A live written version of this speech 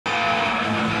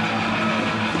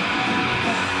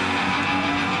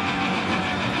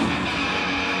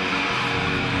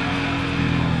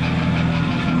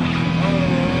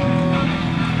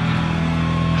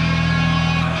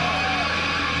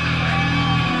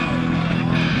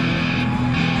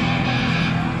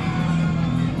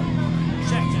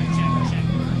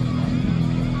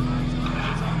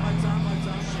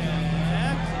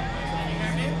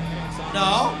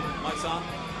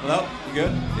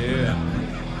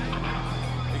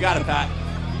got it, Pat.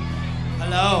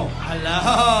 Hello, everybody.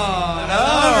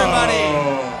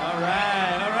 All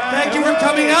right. Thank you for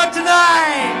coming out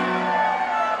tonight.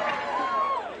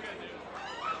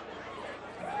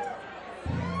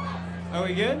 Are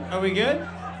we good? Are we good?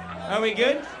 Are we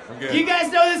good? I'm good. Do you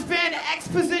guys know this band,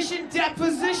 Exposition,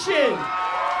 Deposition?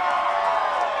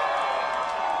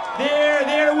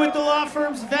 They're with the law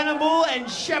firms Venable and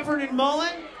Shepherd and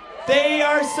Mullen. They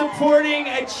are supporting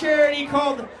a charity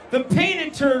called the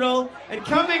Painted Turtle, and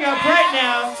coming up right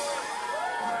now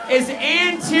is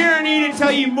Ann Tierney to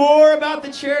tell you more about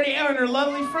the charity, and her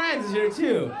lovely friends is here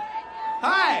too.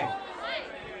 Hi.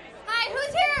 Hi,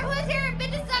 who's here and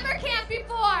been to summer camp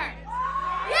before?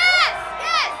 Yes.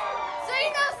 So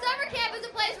you know summer camp is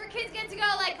a place where kids get to go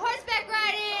like horseback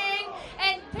riding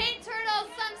and paint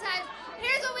turtles sometimes.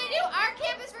 Here's what we do. Our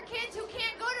camp is for kids who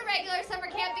can't go to regular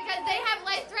summer camp because they have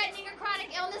life-threatening or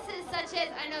chronic illnesses such as,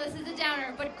 I know this is a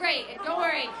downer, but great, don't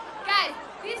worry. Guys,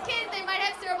 these kids, they might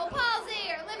have cerebral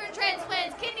palsy or liver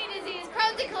transplants, kidney disease,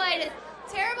 Crohn's and colitis,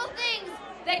 terrible things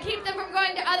that keep them from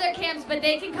going to other camps, but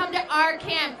they can come to our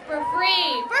camp for free.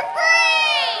 For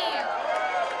free!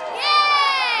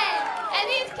 Yay! And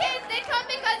these kids, they come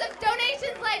because of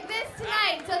donations like this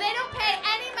tonight, so they don't pay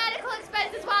any medical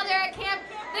expenses while they're at camp.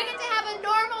 They get to have a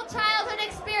normal childhood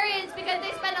experience because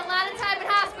they spend a lot of time in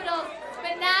hospitals,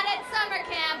 but not at summer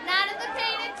camp, not at the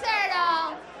Painted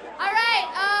Turtle. All right,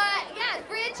 yeah,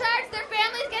 free of charge. Their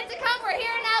families get to come. We're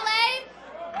here in LA.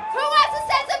 Who wants to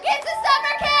send some kids to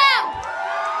summer camp?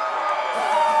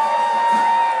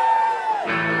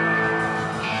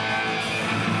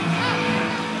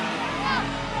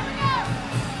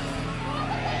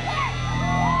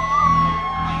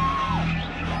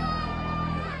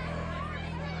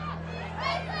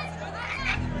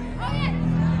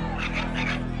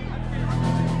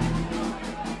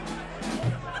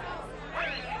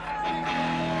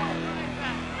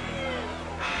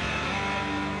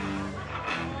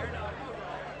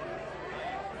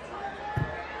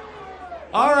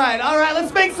 All right,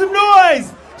 let's make some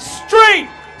noise. Straight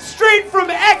from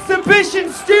Exhibition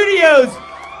Studios.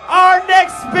 Our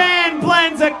next band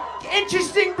blends an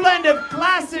interesting blend of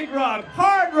classic rock,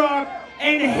 hard rock,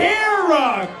 and hair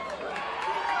rock.